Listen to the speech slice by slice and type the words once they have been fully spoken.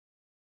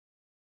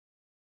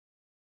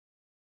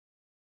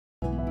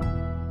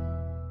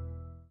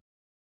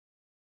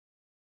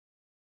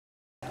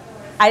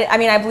I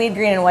mean, I bleed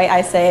green and white,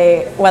 I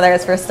say, whether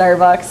it's for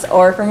Starbucks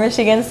or for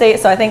Michigan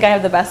State, so I think I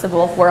have the best of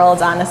both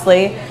worlds,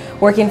 honestly.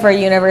 Working for a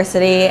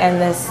university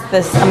and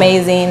this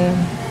amazing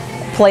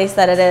place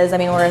that it is. I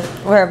mean,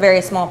 we're a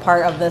very small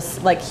part of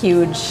this like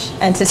huge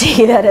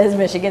entity that is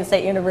Michigan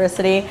State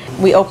University.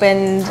 We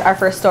opened our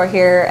first store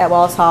here at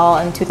Wells Hall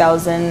in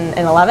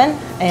 2011,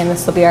 and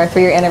this will be our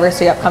 3-year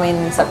anniversary upcoming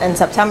in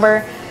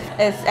September.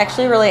 It's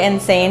actually really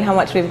insane how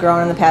much we've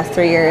grown in the past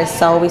 3 years.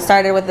 So we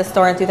started with the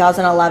store in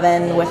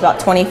 2011 with about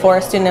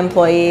 24 student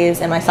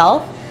employees and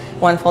myself,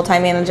 1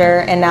 full-time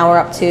manager, and now we're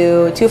up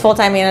to 2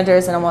 full-time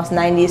managers and almost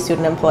 90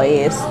 student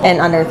employees in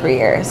under 3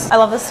 years. I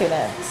love the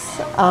students.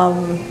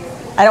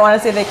 I don't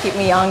want to say they keep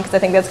me young because I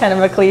think that's kind of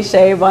a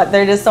cliche, but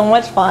they're just so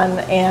much fun,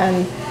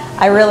 and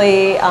I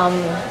really,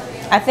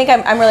 I think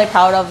I'm really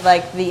proud of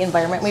like the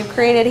environment we've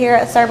created here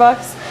at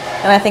Starbucks,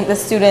 and I think the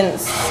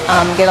students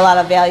get a lot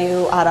of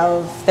value out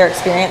of their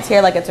experience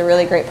here. Like, it's a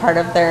really great part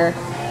of their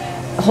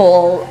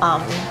whole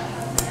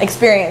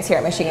experience here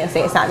at Michigan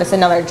State. It's not just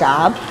another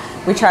job.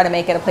 We try to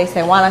make it a place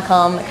they want to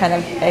come, kind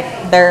of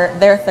like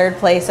their third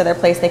place or their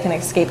place they can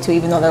escape to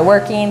even though they're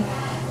working.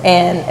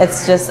 And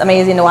it's just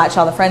amazing to watch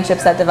all the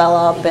friendships that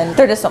develop, and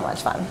they're just so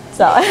much fun.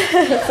 So,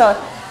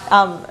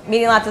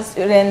 meeting lots of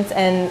students,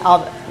 and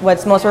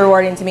what's most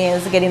rewarding to me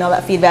is getting all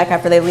that feedback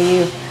after they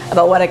leave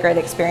about what a great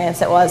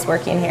experience it was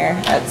working here.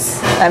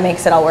 That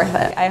makes it all worth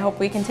it. I hope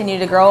we continue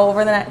to grow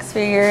over the next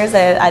few years.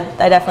 I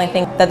definitely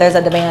think that there's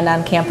a demand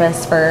on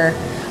campus for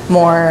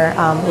more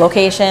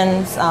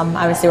locations.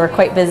 Obviously, we're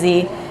quite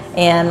busy,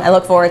 and I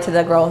look forward to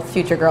the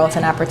future growth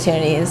and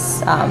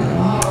opportunities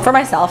for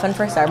myself and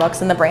for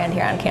Starbucks and the brand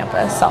here on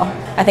campus. So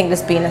I think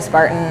just being a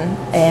Spartan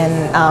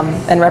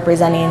and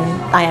representing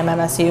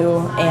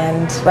MSU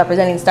and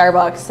representing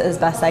Starbucks as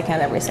best I can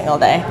every single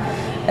day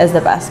is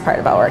the best part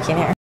about working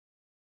here.